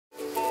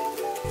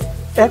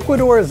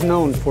Ecuador is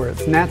known for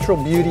its natural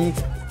beauty,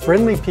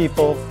 friendly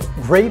people,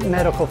 great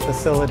medical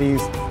facilities,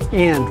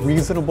 and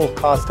reasonable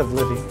cost of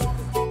living.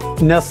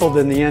 Nestled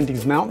in the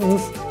Andes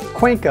Mountains,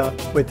 Cuenca,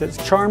 with its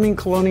charming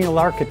colonial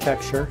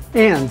architecture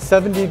and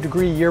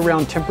 70-degree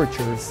year-round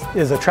temperatures,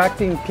 is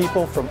attracting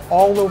people from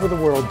all over the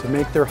world to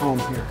make their home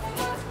here.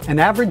 An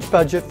average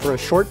budget for a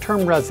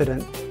short-term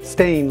resident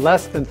staying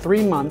less than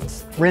 3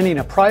 months, renting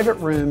a private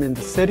room in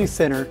the city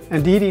center,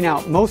 and eating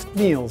out most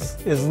meals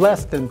is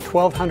less than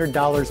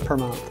 $1,200 per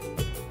month.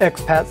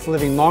 Expats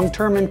living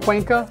long-term in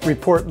Cuenca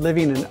report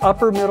living an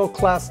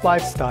upper-middle-class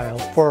lifestyle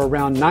for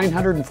around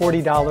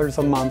 $940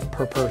 a month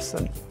per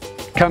person.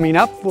 Coming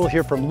up, we'll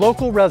hear from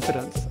local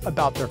residents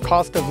about their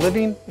cost of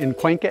living in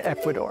Cuenca,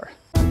 Ecuador.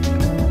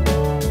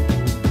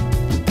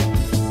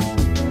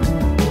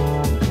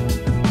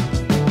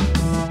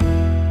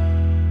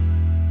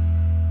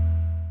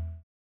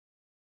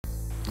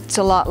 It's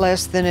a lot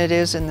less than it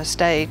is in the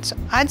States.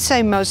 I'd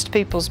say most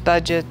people's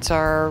budgets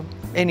are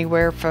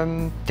anywhere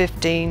from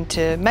 $15,000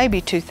 to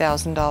maybe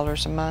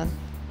 $2,000 a month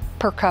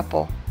per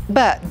couple.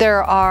 But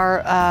there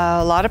are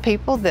a lot of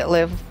people that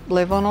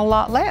live on a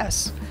lot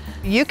less.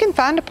 You can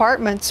find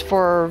apartments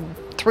for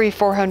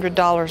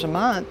 $300–400 a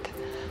month,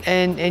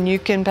 and you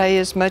can pay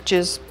as much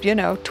as,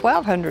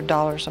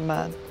 $1,200 a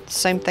month.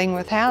 Same thing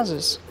with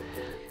houses.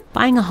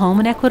 Buying a home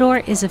in Ecuador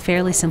is a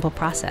fairly simple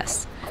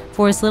process.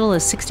 For as little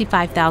as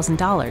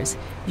 $65,000,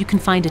 you can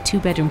find a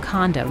 2-bedroom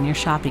condo near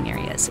shopping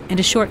areas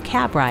and a short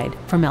cab ride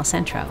from El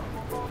Centro.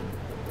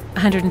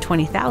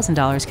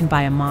 $120,000 can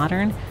buy a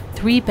modern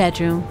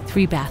 3-bedroom,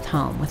 3-bath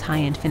home with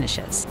high-end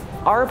finishes.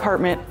 Our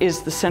apartment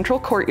is the central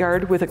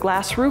courtyard with a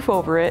glass roof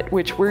over it,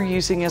 which we're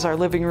using as our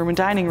living room and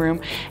dining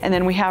room. And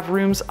then we have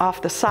rooms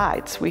off the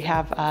sides. We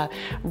have a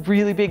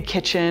really big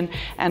kitchen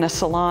and a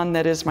salon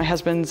that is my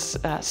husband's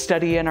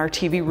study and our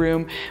TV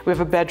room. We have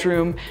a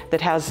bedroom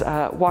that has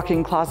a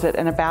walk-in closet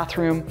and a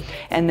bathroom.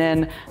 And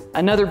then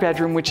another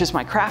bedroom, which is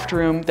my craft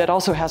room, that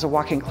also has a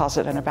walk-in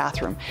closet and a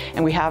bathroom.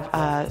 And we have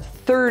a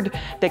third,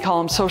 they call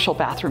them social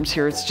bathrooms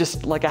here. It's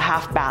just like a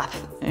half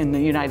bath in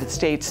the United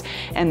States.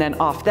 And then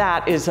off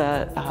that is a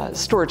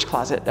storage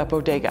closet, a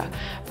bodega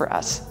for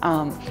us.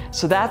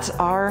 So that's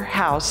our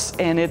house,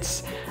 and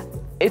it's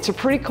a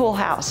pretty cool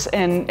house.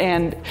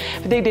 And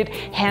they did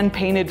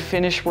hand-painted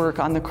finish work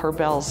on the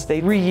corbels.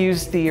 They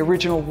reused the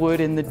original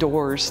wood in the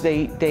doors.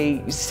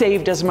 They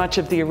saved as much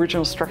of the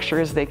original structure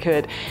as they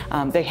could.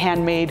 They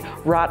handmade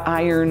wrought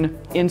iron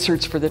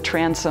inserts for the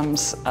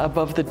transoms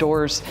above the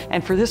doors.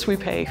 And for this we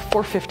pay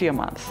 $450 a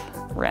month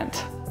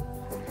rent.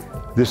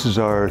 This is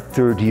our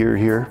 3rd year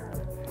here,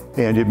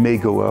 and it may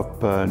go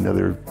up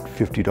another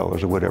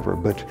 $50 or whatever.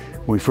 But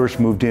when we first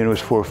moved in, it was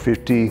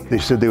 $450. They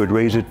said they would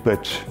raise it,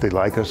 but they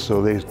like us,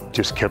 so they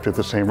just kept it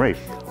the same rate.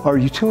 Our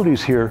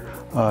utilities here,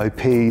 I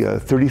pay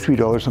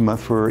 $33 a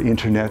month for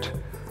internet.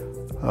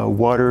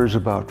 Water is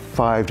about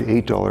 $5 to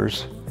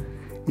 $8.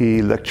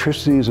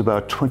 Electricity is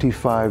about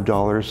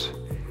 $25.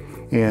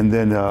 And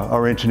then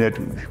our internet,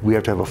 we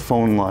have to have a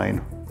phone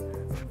line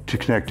to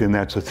connect, and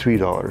that's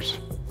 $3.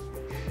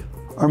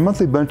 Our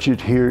monthly budget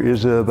here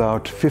is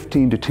about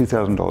 $1,500 to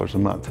 $2,000 a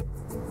month.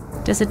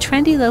 Does a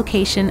trendy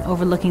location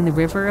overlooking the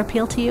river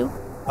appeal to you?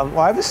 Well,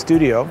 I have a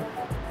studio,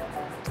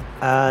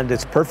 and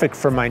it's perfect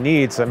for my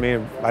needs. I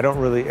mean,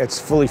 it's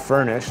fully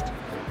furnished,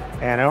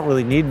 and I don't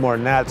really need more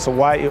than that. So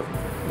why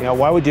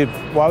would you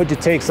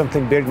take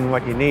something bigger than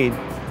what you need?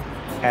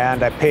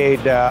 And I'm paying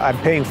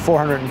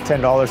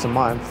 $410 a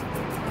month.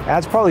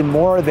 That's probably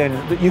more than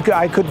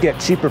I could get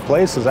cheaper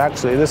places.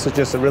 Actually, this is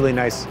just a really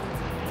nice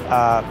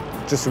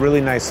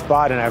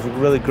spot, and I have a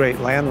really great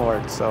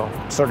landlord, so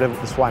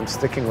that's why I'm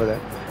sticking with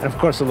it. And of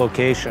course the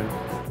location.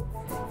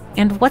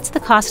 And what's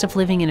the cost of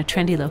living in a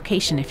trendy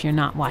location if you're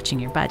not watching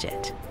your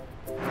budget?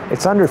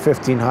 It's under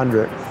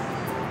 $1,500,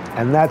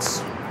 and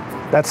that's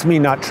me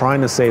not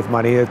trying to save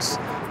money. It's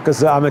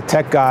because I'm a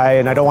tech guy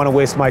and I don't want to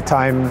waste my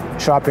time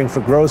shopping for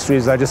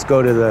groceries. I just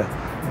go to the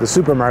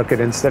supermarket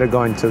instead of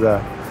going to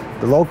the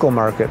local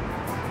market.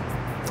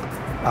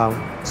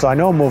 So I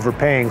know I'm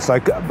overpaying, so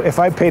if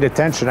I paid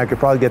attention, I could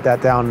probably get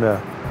that down to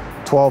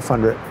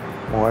 $1,200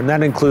 more, and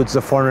that includes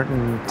the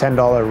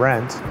 $410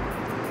 rent.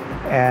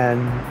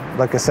 And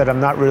like I said,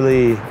 I'm not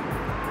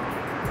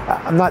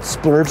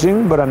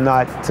splurging, but I'm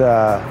not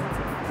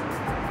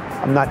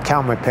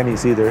counting my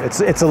pennies either.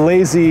 It's a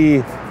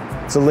lazy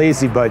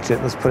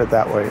budget, let's put it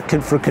that way,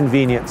 for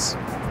convenience.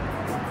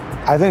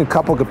 I think a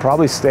couple could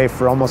probably stay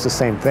for almost the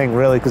same thing,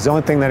 really, because the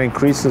only thing that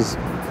increases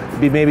would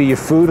be maybe your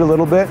food a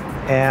little bit,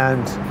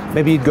 and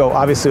maybe you'd go,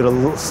 obviously, to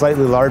a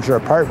slightly larger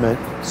apartment,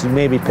 so you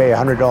maybe pay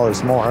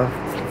 $100 more.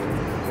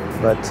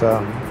 But,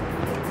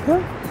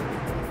 yeah.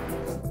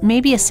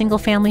 Maybe a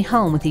single-family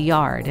home with a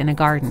yard and a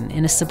garden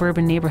in a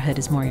suburban neighborhood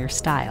is more your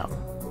style.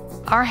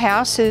 Our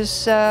house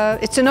is,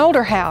 it's an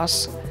older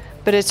house,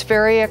 but it's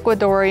very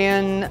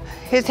Ecuadorian.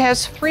 It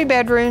has 3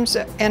 bedrooms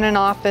and an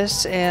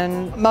office,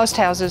 and most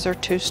houses are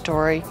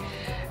 2-story.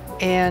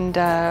 And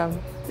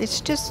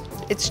it's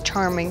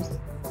charming.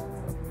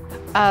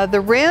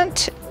 The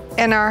rent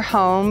in our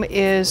home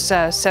is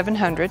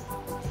 $700,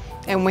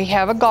 And we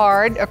have a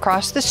guard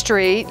across the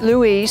street,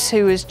 Luis,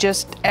 who is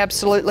just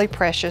absolutely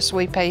precious.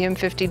 We pay him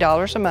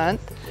 $50 a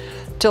month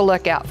to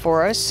look out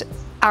for us.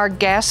 Our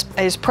gas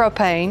is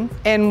propane,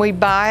 and we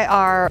buy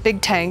our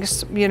big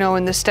tanks. You know,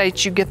 in the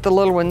States you get the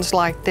little ones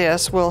like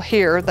this. Well,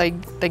 here they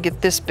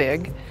get this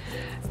big.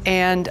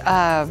 And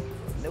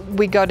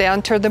we go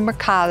down to the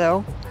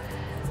Mercado,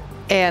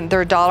 and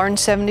they're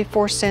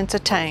 $1.74 a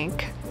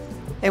tank.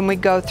 And we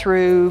go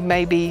through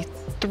maybe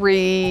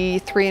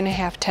three and a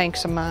half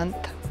tanks a month.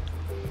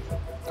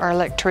 Our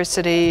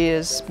electricity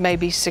is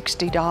maybe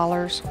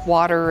 $60.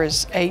 Water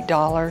is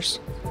 $8.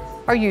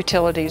 Our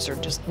utilities are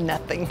just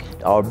nothing.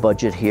 Our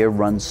budget here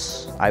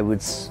runs,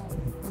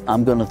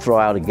 I'm going to throw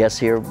out a guess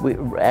here,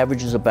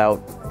 averages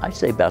about, I'd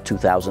say about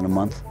 $2,000 a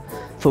month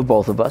for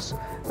both of us.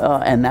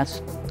 And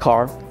that's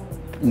car,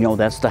 you know,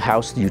 that's the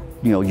house, you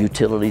know,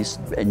 utilities,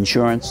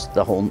 insurance,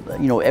 the whole,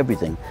 you know,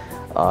 everything.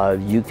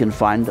 You can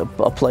find a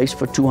place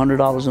for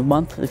 $200 a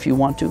month if you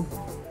want to,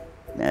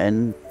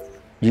 and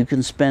you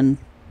can spend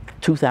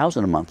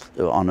 $2,000 a month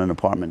on an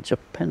apartment. It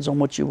depends on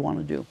what you want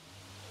to do.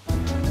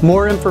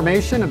 More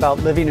information about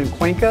living in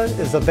Cuenca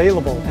is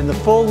available in the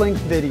full-length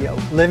video,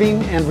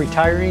 Living and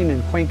Retiring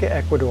in Cuenca,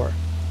 Ecuador,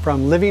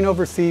 from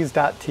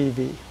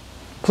livingoverseas.tv.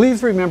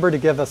 Please remember to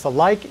give us a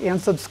like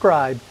and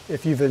subscribe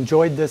if you've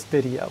enjoyed this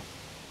video.